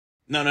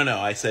No,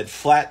 I said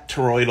flat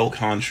toroidal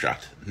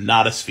construct,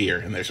 not a sphere,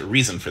 and there's a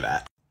reason for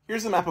that.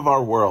 Here's a map of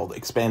our world,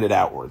 expanded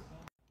outward.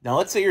 Now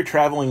let's say you're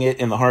traveling it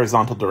in the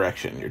horizontal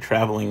direction. You're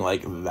traveling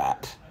like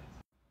that.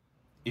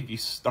 If you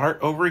start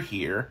over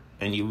here,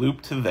 and you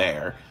loop to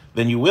there,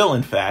 then you will,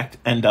 in fact,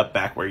 end up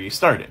back where you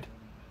started.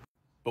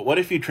 But what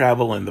if you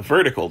travel in the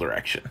vertical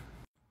direction?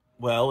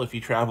 Well, if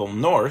you travel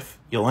north,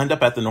 you'll end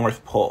up at the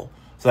North Pole.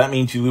 So that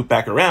means you loop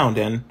back around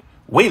and,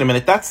 wait a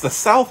minute, that's the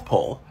South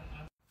Pole.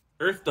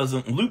 Earth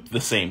doesn't loop the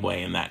same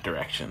way in that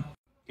direction.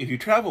 If you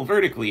travel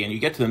vertically and you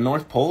get to the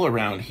North Pole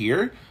around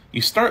here,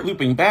 you start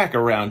looping back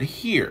around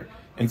here.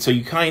 And so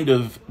you kind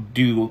of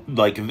do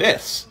like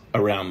this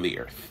around the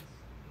Earth.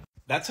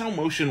 That's how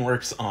motion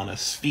works on a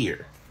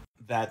sphere.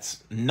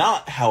 That's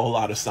not how a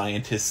lot of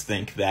scientists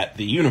think that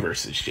the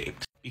universe is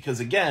shaped.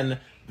 Because again,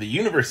 the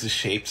universe is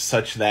shaped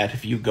such that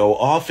if you go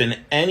off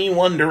in any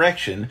one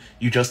direction,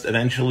 you just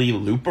eventually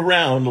loop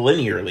around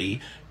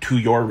linearly to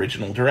your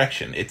original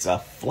direction. It's a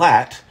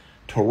flat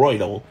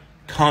toroidal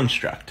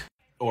construct,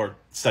 or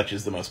such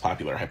is the most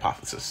popular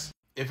hypothesis.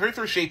 If Earth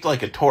were shaped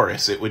like a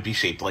torus, it would be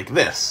shaped like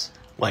this,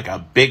 like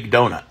a big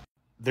donut.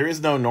 There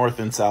is no North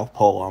and South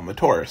Pole on the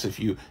torus. If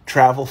you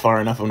travel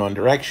far enough in one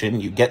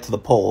direction, you get to the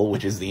pole,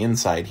 which is the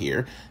inside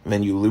here, and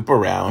then you loop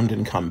around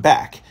and come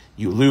back.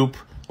 You loop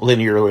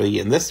linearly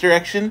in this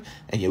direction,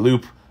 and you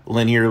loop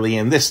linearly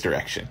in this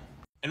direction.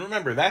 And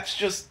remember, that's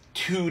just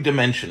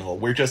two-dimensional.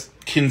 We're just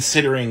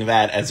considering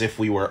that as if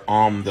we were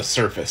on the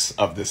surface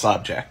of this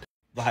object.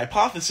 The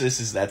hypothesis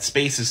is that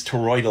space is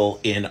toroidal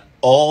in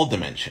all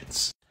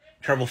dimensions.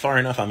 Travel far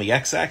enough on the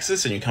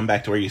x-axis and you come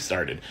back to where you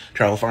started.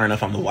 Travel far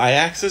enough on the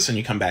y-axis and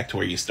you come back to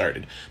where you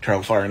started.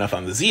 Travel far enough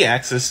on the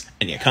z-axis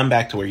and you come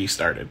back to where you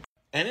started.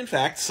 And in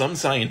fact, some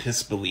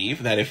scientists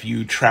believe that if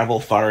you travel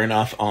far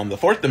enough on the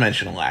fourth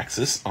dimensional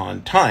axis,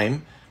 on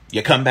time,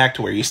 you come back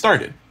to where you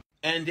started.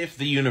 And if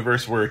the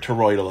universe were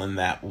toroidal in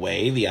that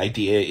way, the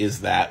idea is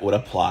that would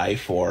apply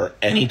for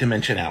any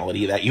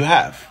dimensionality that you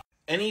have.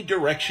 Any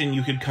direction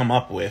you could come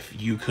up with,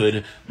 you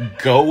could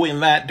go in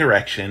that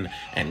direction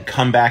and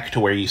come back to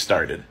where you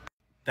started.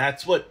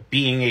 That's what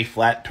being a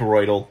flat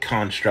toroidal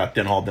construct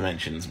in all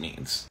dimensions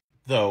means.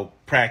 Though,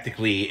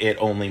 practically, it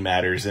only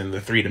matters in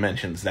the 3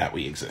 dimensions that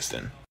we exist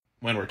in.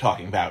 When we're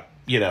talking about,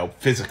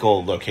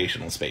 physical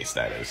locational space,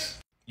 that is.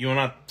 You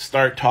want to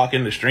start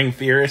talking to string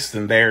theorists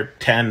and their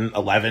 10,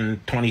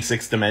 11,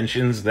 26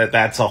 dimensions,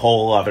 that's a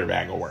whole other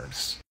bag of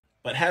worms.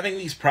 But having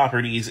these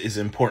properties is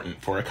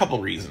important for a couple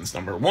reasons.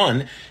 Number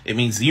one, it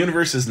means the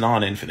universe is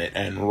non-infinite,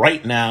 and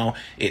right now,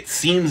 it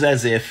seems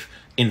as if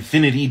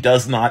infinity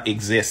does not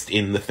exist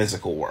in the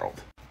physical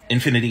world.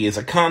 Infinity is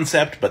a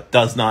concept, but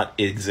does not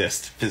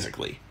exist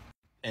physically.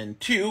 And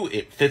two,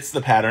 it fits the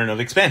pattern of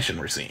expansion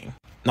we're seeing.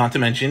 Not to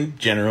mention,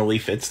 generally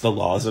fits the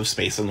laws of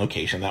space and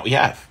location that we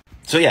have.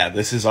 So yeah,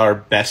 this is our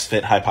best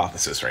fit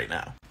hypothesis right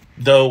now.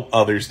 Though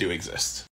others do exist.